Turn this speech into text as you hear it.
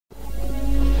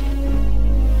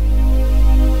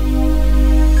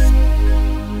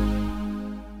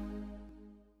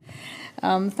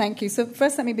Thank you. So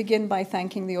first, let me begin by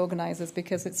thanking the organisers,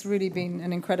 because it's really been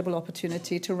an incredible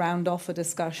opportunity to round off a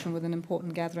discussion with an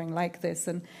important gathering like this.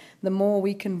 And the more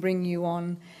we can bring you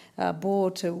on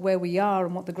board to where we are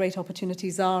and what the great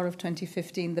opportunities are of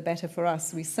 2015, the better for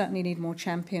us. We certainly need more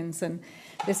champions, and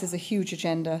this is a huge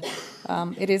agenda.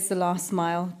 It is the last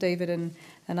mile. David and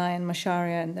I and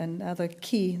Macharia and other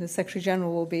key, the Secretary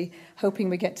General, will be hoping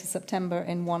we get to September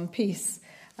in one piece.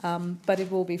 But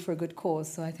it will be for a good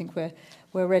cause, so I think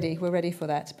we're ready. We're ready for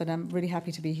that, but I'm really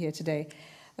happy to be here today.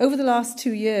 Over the last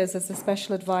 2 years as a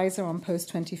special advisor on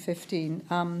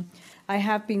post-2015, I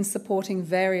have been supporting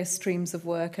various streams of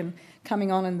work, and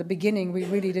coming on in the beginning, we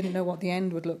really didn't know what the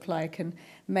end would look like, and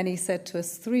many said to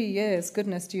us, 3 years,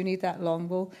 goodness, do you need that long?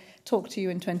 We'll talk to you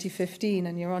in 2015,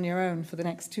 and you're on your own for the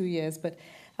next 2 years. But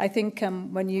I think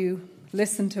when you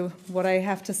listen to what I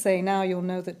have to say now, you'll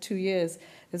know that 2 years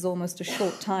is almost a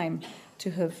short time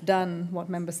to have done what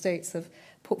member states have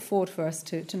put forward for us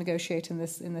to negotiate in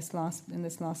this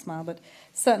last mile, but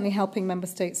certainly helping member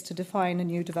states to define a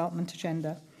new development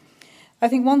agenda. I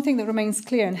think one thing that remains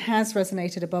clear and has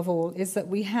resonated above all is that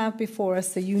we have before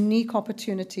us a unique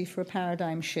opportunity for a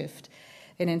paradigm shift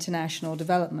in international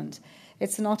development.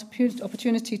 It's an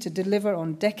opportunity to deliver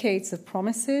on decades of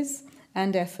promises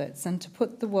and efforts, and to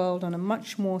put the world on a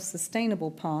much more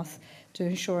sustainable path to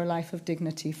ensure a life of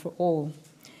dignity for all.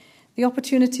 The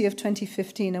opportunity of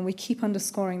 2015, and we keep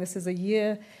underscoring this, is a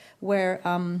year where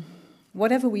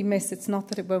whatever we miss, it's not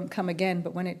that it won't come again,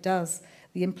 but when it does,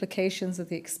 the implications of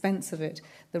the expense of it,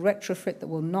 the retrofit that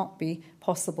will not be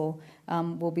possible,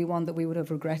 will be one that we would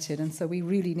have regretted. And so we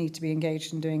really need to be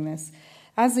engaged in doing this.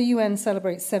 As the UN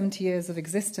celebrates 70 years of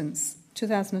existence,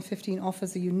 2015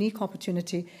 offers a unique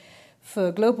opportunity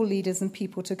for global leaders and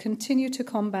people to continue to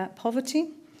combat poverty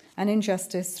and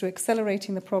injustice through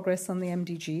accelerating the progress on the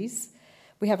MDGs.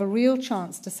 We have a real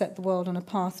chance to set the world on a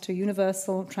path to a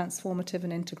universal, transformative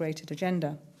and integrated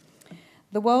agenda.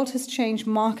 The world has changed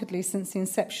markedly since the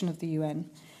inception of the UN.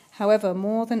 However,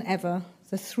 more than ever,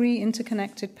 the three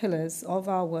interconnected pillars of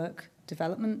our work,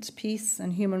 development, peace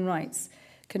and human rights,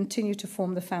 continue to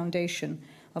form the foundation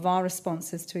of our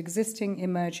responses to existing,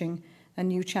 emerging and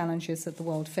new challenges that the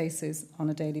world faces on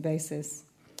a daily basis.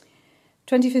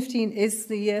 2015 is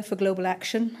the year for global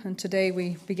action, and today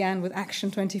we began with Action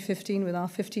 2015 with our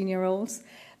 15-year-olds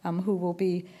who will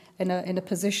be in a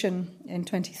position in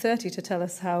 2030 to tell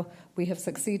us how we have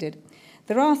succeeded.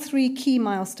 There are 3 key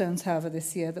milestones, however,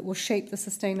 this year that will shape the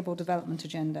Sustainable Development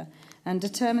Agenda and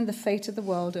determine the fate of the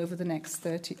world over the next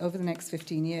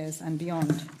 15 years and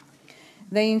beyond.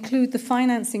 They include the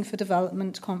Financing for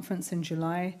Development Conference in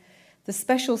July, the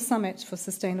Special Summit for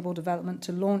Sustainable Development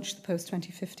to launch the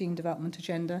post-2015 development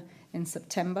agenda in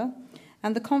September,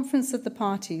 and the Conference of the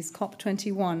Parties,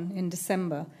 COP21, in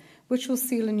December, which will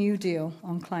seal a new deal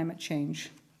on climate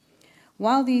change.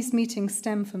 While these meetings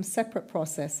stem from separate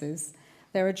processes,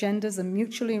 their agendas are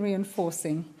mutually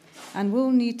reinforcing and will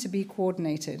need to be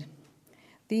coordinated.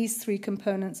 These 3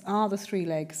 components are the 3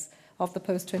 legs of the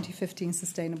post-2015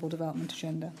 Sustainable Development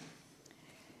Agenda.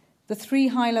 The 3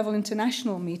 high-level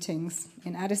international meetings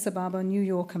in Addis Ababa, New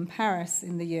York and Paris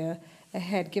in the year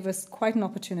ahead give us quite an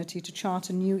opportunity to chart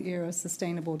a new era of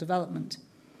sustainable development.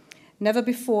 Never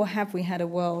before have we had a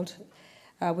world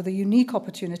with a unique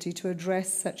opportunity to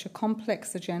address such a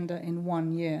complex agenda in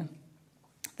 1 year.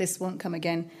 This won't come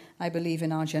again, I believe,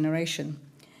 in our generation.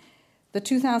 The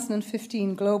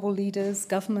 2015 global leaders,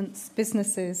 governments,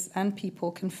 businesses and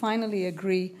people can finally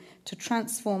agree to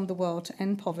transform the world to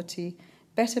end poverty,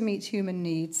 better meet human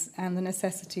needs and the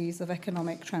necessities of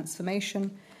economic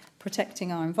transformation, protecting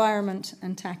our environment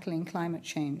and tackling climate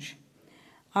change.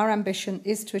 Our ambition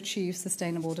is to achieve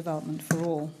sustainable development for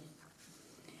all.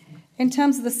 In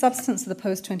terms of the substance of the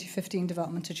post-2015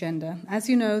 development agenda, as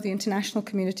you know, the international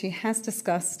community has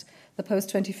discussed the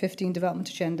post-2015 development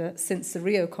agenda since the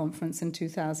Rio conference in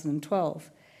 2012.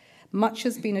 Much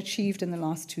has been achieved in the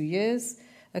last 2 years.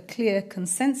 A clear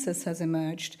consensus has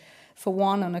emerged for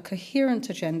one on a coherent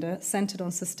agenda centred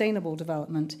on sustainable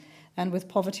development and with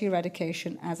poverty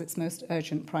eradication as its most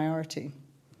urgent priority.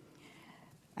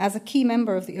 As a key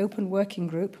member of the Open Working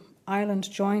Group, Ireland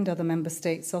joined other member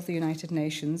states of the United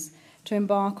Nations to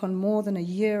embark on more than a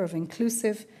year of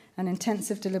inclusive and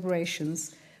intensive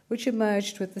deliberations, which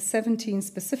emerged with the 17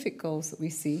 specific goals that we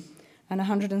see and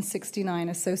 169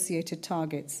 associated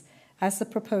targets as the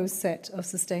proposed set of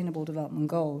Sustainable Development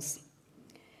Goals.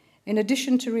 In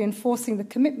addition to reinforcing the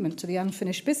commitment to the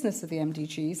unfinished business of the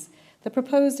MDGs, the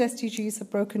proposed SDGs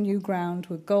have broken new ground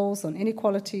with goals on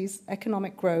inequalities,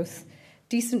 economic growth,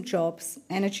 decent jobs,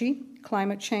 energy,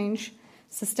 climate change,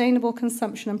 sustainable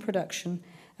consumption and production,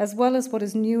 as well as what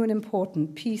is new and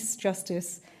important, peace,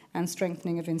 justice, and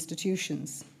strengthening of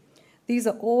institutions. These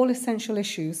are all essential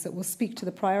issues that will speak to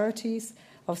the priorities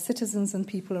of citizens and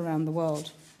people around the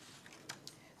world.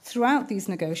 Throughout these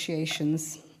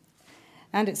negotiations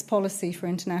and its policy for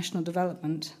international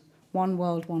development, One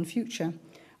World, One Future,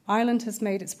 Ireland has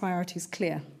made its priorities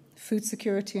clear: food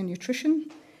security and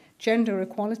nutrition, gender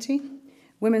equality,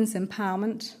 women's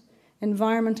empowerment,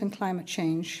 environment and climate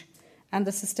change, and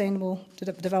the sustainable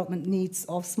development needs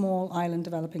of small island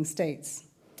developing states.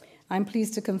 I'm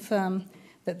pleased to confirm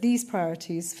that these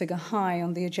priorities figure high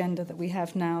on the agenda that we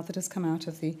have now that has come out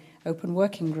of the Open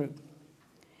Working Group.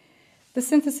 The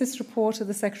synthesis report of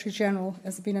the Secretary-General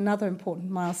has been another important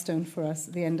milestone for us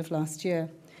at the end of last year.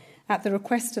 At the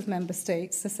request of Member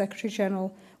States, the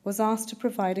Secretary-General was asked to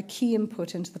provide a key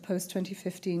input into the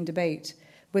post-2015 debate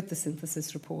with the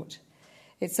synthesis report.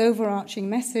 Its overarching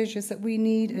message is that we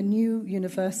need a new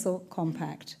universal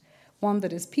compact, one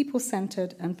that is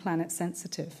people-centred and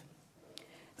planet-sensitive.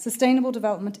 Sustainable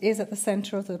development is at the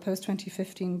centre of the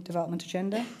post-2015 development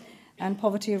agenda, and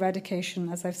poverty eradication,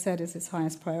 as I've said, is its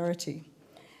highest priority.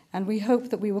 And we hope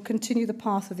that we will continue the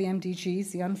path of the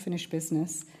MDGs, the unfinished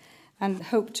business, and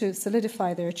hope to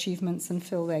solidify their achievements and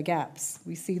fill their gaps.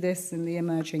 We see this in the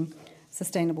emerging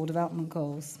Sustainable Development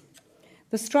Goals.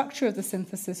 The structure of the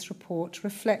synthesis report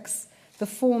reflects the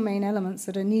four main elements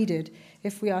that are needed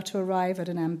if we are to arrive at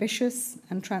an ambitious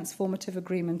and transformative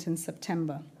agreement in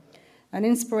September. An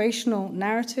inspirational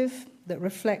narrative that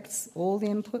reflects all the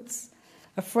inputs,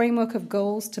 a framework of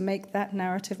goals to make that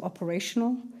narrative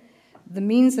operational, the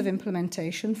means of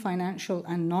implementation, financial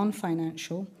and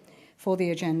non-financial, for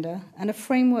the agenda, and a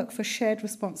framework for shared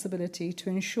responsibility to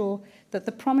ensure that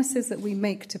the promises that we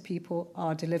make to people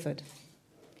are delivered.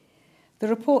 The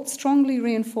report strongly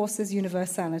reinforces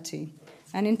universality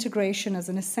and integration as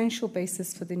an essential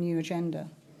basis for the new agenda.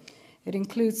 It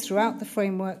includes throughout the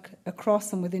framework,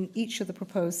 across and within each of the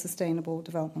proposed Sustainable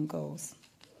Development Goals.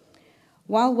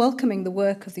 While welcoming the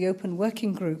work of the Open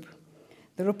Working Group,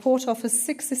 the report offers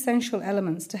 6 essential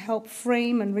elements to help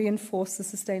frame and reinforce the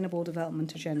Sustainable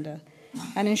Development Agenda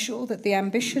and ensure that the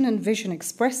ambition and vision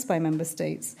expressed by Member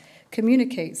States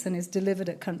communicates and is delivered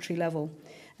at country level.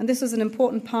 And this was an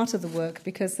important part of the work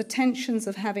because the tensions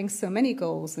of having so many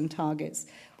goals and targets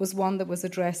was one that was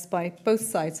addressed by both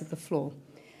sides of the floor.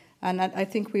 And I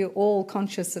think we are all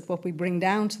conscious that what we bring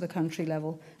down to the country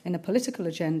level in a political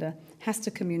agenda has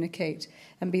to communicate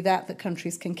and be that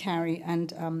countries can carry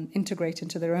and integrate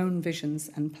into their own visions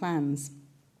and plans.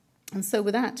 And so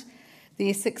with that,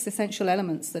 the 6 essential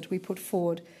elements that we put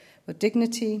forward were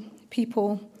dignity,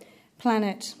 people,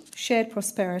 planet, shared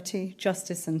prosperity,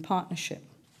 justice and partnership.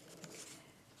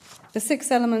 The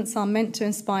 6 elements are meant to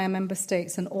inspire Member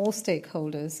States and all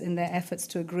stakeholders in their efforts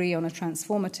to agree on a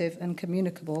transformative and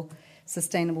communicable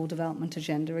sustainable development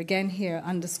agenda. Again, here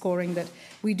underscoring that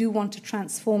we do want to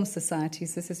transform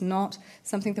societies. This is not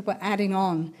something that we're adding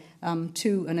on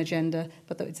to an agenda,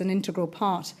 but that it's an integral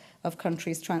part of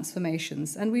countries'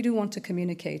 transformations. And we do want to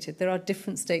communicate it. There are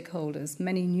different stakeholders,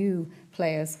 many new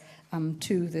players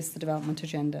to this development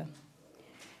agenda.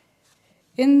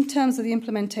 In terms of the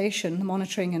implementation,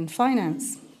 monitoring and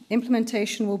finance,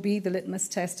 implementation will be the litmus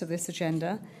test of this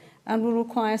agenda and will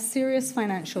require serious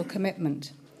financial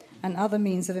commitment and other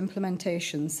means of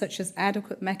implementation, such as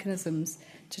adequate mechanisms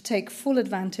to take full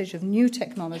advantage of new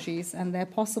technologies and their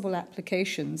possible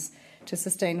applications to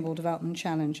sustainable development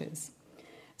challenges.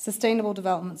 Sustainable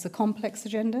development is a complex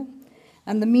agenda,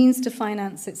 and the means to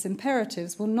finance its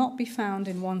imperatives will not be found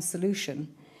in one solution,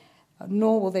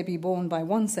 nor will they be borne by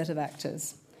one set of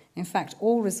actors. In fact,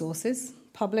 all resources,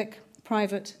 public,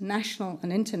 private, national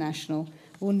and international,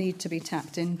 will need to be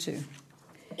tapped into.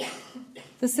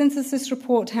 The synthesis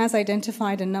report has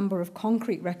identified a number of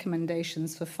concrete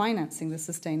recommendations for financing the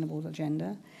sustainable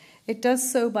agenda. It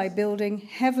does so by building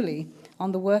heavily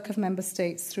on the work of Member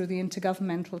States through the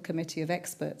Intergovernmental Committee of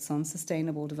Experts on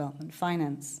Sustainable Development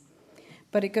Finance.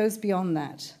 But it goes beyond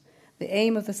that. The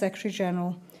aim of the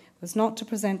Secretary-General was not to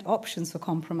present options for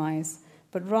compromise,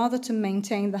 but rather to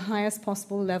maintain the highest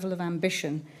possible level of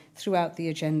ambition throughout the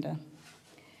agenda.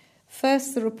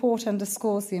 First, the report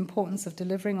underscores the importance of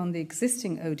delivering on the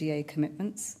existing ODA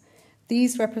commitments.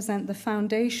 These represent the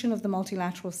foundation of the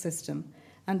multilateral system,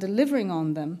 and delivering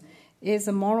on them is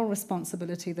a moral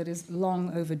responsibility that is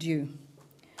long overdue.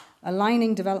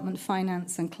 Aligning development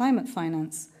finance and climate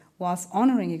finance whilst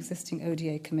honouring existing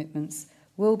ODA commitments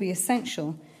will be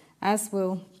essential, as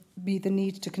will be the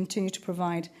need to continue to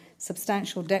provide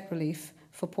substantial debt relief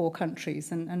for poor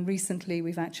countries. And recently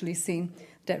we've actually seen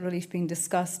debt relief being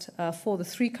discussed for the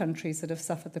 3 countries that have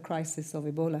suffered the crisis of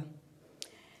Ebola.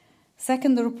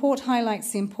 Second, the report highlights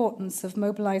the importance of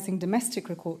mobilizing domestic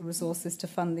resources to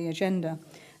fund the agenda.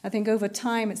 I think over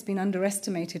time it's been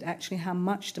underestimated actually how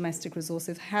much domestic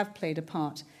resources have played a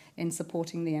part in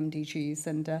supporting the MDGs.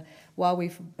 And while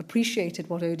we've appreciated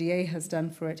what ODA has done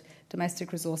for it,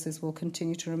 domestic resources will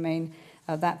continue to remain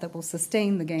that will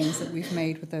sustain the gains that we've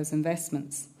made with those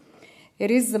investments.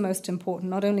 It is the most important,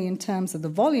 not only in terms of the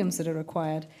volumes that are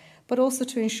required, but also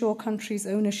to ensure countries'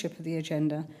 ownership of the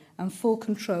agenda and full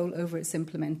control over its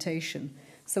implementation.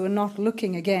 So we're not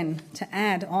looking, again, to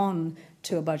add on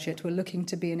to a budget. We're looking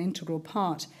to be an integral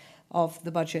part of the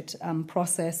budget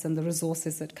process and the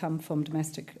resources that come from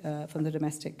the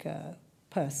domestic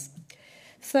purse.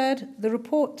 Third, the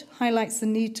report highlights the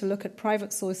need to look at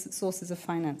private sources of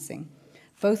financing,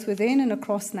 both within and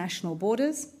across national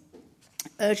borders.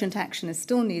 Urgent action is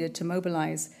still needed to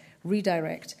mobilize,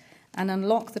 redirect, and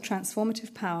unlock the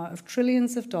transformative power of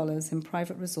trillions of dollars in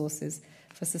private resources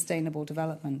for sustainable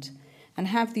development, and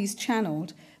have these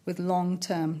channeled with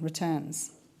long-term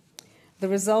returns. The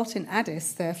result in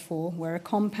Addis, therefore, where a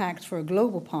compact for a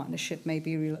global partnership may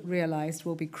be realized,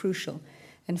 will be crucial.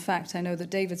 In fact, I know that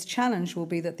David's challenge will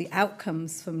be that the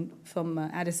outcomes from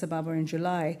Addis Ababa in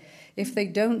July, if they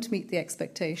don't meet the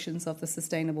expectations of the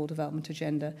Sustainable Development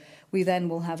Agenda, we then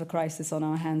will have a crisis on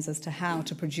our hands as to how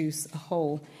to produce a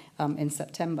whole in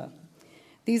September.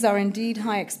 These are indeed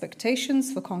high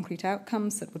expectations for concrete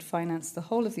outcomes that would finance the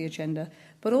whole of the agenda,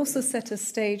 but also set a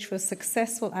stage for a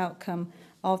successful outcome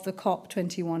of the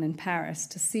COP21 in Paris,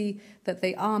 to see that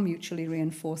they are mutually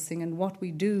reinforcing, and what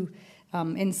we do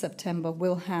in September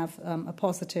will have a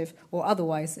positive or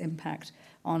otherwise impact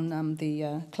on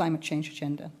the climate change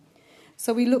agenda.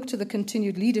 So we look to the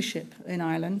continued leadership in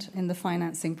Ireland in the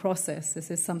financing process. This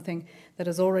is something that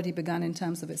has already begun in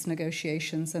terms of its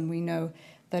negotiations, and we know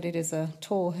that it is a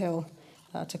tall hill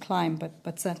to climb,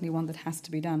 but certainly one that has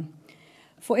to be done.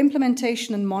 For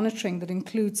implementation and monitoring that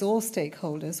includes all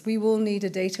stakeholders, we will need a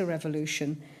data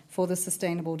revolution for the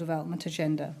Sustainable Development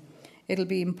Agenda. It'll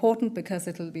be important because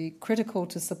it'll be critical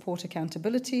to support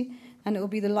accountability, and it will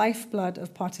be the lifeblood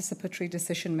of participatory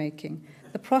decision-making.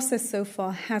 The process so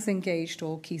far has engaged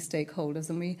all key stakeholders,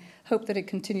 and we hope that it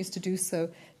continues to do so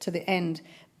to the end.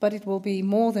 But it will be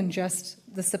more than just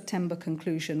the September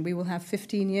conclusion. We will have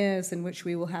 15 years in which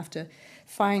we will have to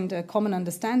find a common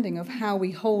understanding of how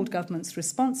we hold governments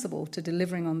responsible to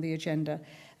delivering on the agenda.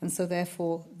 And so,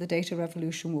 therefore, the data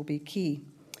revolution will be key.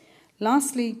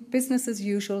 Lastly, business as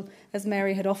usual, as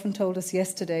Mary had often told us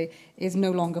yesterday, is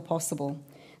no longer possible.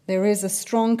 There is a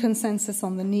strong consensus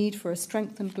on the need for a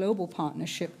strengthened global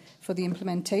partnership for the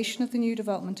implementation of the new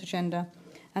development agenda,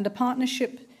 and a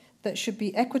partnership that should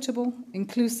be equitable,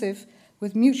 inclusive,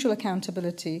 with mutual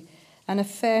accountability and a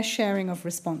fair sharing of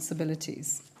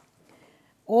responsibilities.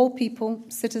 All people,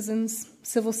 citizens,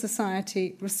 civil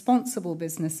society, responsible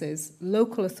businesses,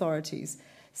 local authorities,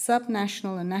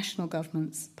 subnational and national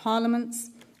governments, parliaments,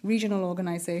 regional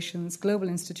organizations, global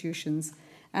institutions,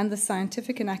 and the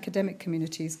scientific and academic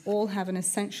communities all have an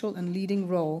essential and leading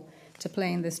role to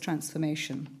play in this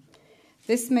transformation.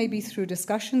 This may be through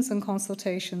discussions and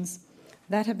consultations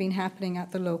that have been happening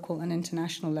at the local and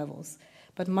international levels,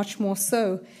 but much more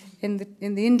so in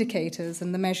the indicators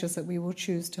and the measures that we will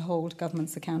choose to hold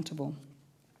governments accountable.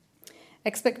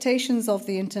 Expectations of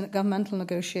the intergovernmental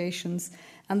negotiations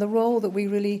and the role that we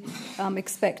really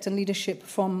expect in leadership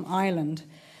from Ireland.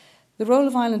 The role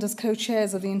of Ireland as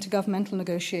co-chairs of the intergovernmental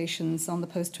negotiations on the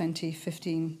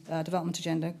post-2015 development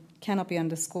agenda cannot be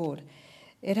underscored.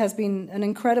 It has been an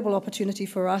incredible opportunity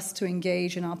for us to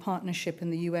engage in our partnership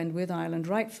in the UN with Ireland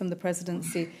right from the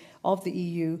presidency of the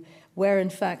EU, where,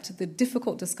 in fact, the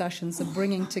difficult discussions of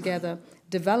bringing together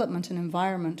development and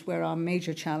environment were our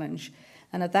major challenge.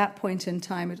 And at that point in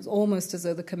time, it was almost as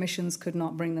though the commissions could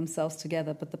not bring themselves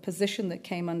together. But the position that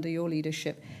came under your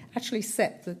leadership actually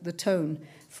set the tone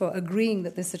for agreeing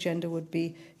that this agenda would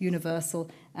be universal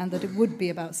and that it would be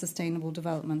about sustainable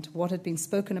development. What had been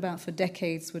spoken about for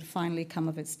decades would finally come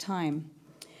of its time.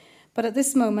 But at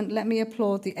this moment, let me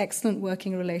applaud the excellent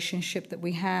working relationship that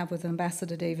we have with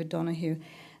Ambassador David Donoghue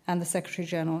and the Secretary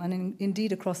General, and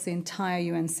indeed across the entire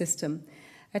UN system.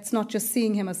 It's not just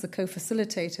seeing him as the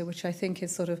co-facilitator, which I think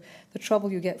is sort of the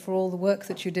trouble you get for all the work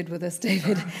that you did with us,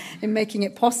 David, in making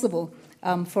it possible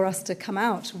for us to come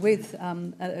out with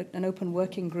an open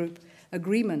working group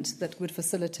agreement that would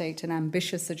facilitate an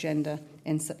ambitious agenda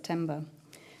in September.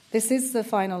 This is the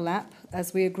final lap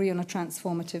as we agree on a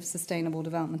transformative sustainable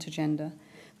development agenda.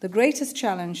 The greatest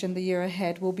challenge in the year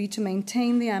ahead will be to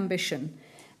maintain the ambition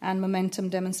and momentum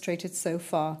demonstrated so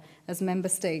far as member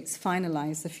states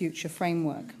finalise the future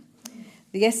framework.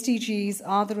 The SDGs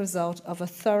are the result of a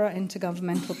thorough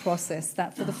intergovernmental process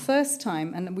that, for the first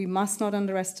time, and we must not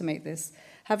underestimate this,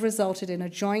 have resulted in a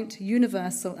joint,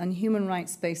 universal and human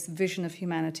rights-based vision of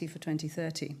humanity for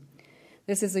 2030.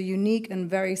 This is a unique and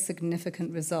very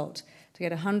significant result. To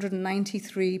get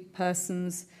 193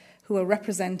 persons who are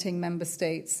representing member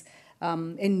states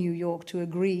in New York to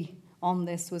agree on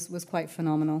this was quite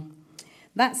phenomenal.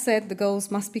 That said, the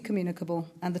goals must be communicable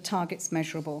and the targets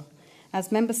measurable. As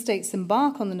member states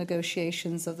embark on the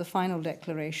negotiations of the final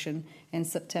declaration in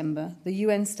September, the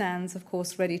UN stands, of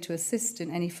course, ready to assist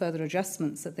in any further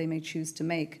adjustments that they may choose to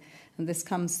make. And this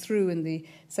comes through in the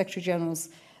Secretary-General's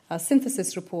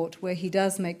synthesis report, where he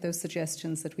does make those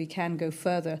suggestions that we can go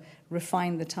further,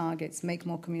 refine the targets, make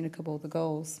more communicable the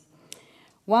goals.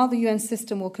 While the UN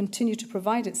system will continue to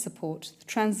provide its support, the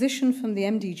transition from the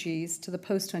MDGs to the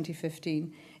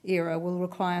post-2015 era will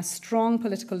require strong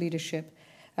political leadership,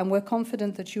 and we're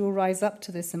confident that you will rise up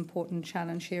to this important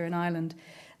challenge here in Ireland.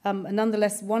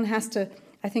 Nonetheless, one has to,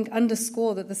 I think,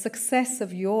 underscore that the success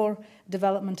of your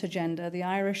development agenda, the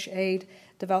Irish aid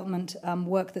development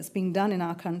work that's being done in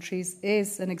our countries,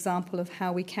 is an example of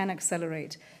how we can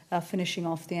accelerate finishing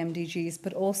off the MDGs,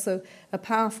 but also a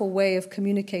powerful way of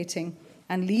communicating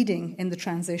and leading in the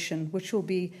transition, which will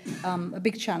be a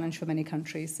big challenge for many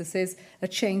countries. This is a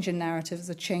change in narratives,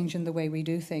 a change in the way we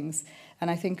do things. And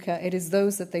I think it is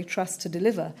those that they trust to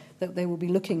deliver that they will be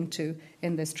looking to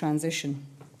in this transition.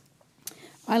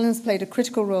 Ireland has played a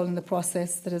critical role in the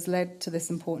process that has led to this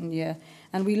important year,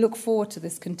 and we look forward to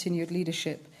this continued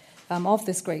leadership of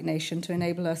this great nation to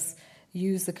enable us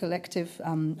use the collective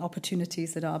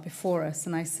opportunities that are before us.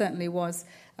 And I certainly was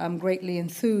greatly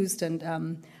enthused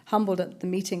and humbled at the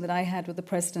meeting that I had with the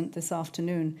President this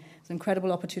afternoon. It was an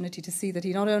incredible opportunity to see that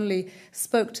he not only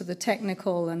spoke to the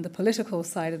technical and the political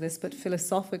side of this, but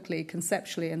philosophically,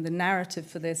 conceptually, and the narrative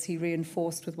for this he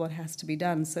reinforced with what has to be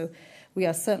done. So we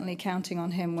are certainly counting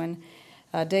on him when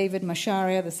David,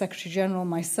 Macharia, the Secretary-General,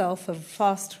 myself have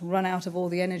fast run out of all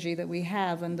the energy that we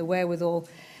have and the wherewithal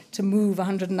to move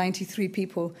 193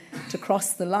 people to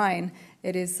cross the line.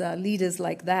 It is leaders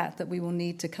like that we will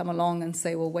need to come along and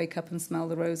say, well, wake up and smell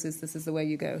the roses, this is the way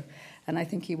you go. And I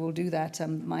think he will do that.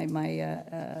 My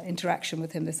interaction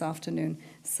with him this afternoon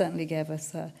certainly gave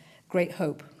us great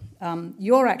hope.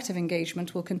 Your active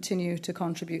engagement will continue to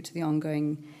contribute to the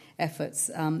ongoing efforts,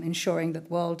 ensuring that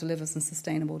the world delivers on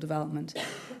sustainable development.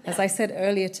 As I said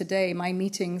earlier today, my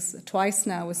meetings twice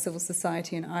now with civil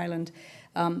society in Ireland,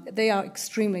 they are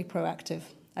extremely proactive.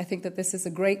 I think that this is a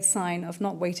great sign of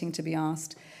not waiting to be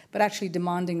asked, but actually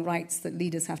demanding rights that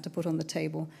leaders have to put on the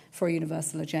table for a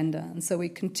universal agenda. And so we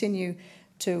continue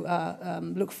to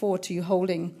look forward to you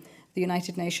holding the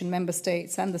United Nations member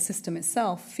states and the system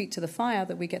itself feet to the fire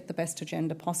that we get the best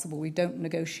agenda possible. We don't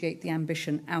negotiate the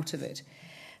ambition out of it.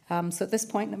 So at this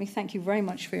point, let me thank you very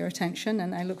much for your attention,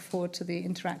 and I look forward to the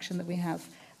interaction that we have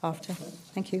after.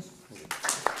 Thank you.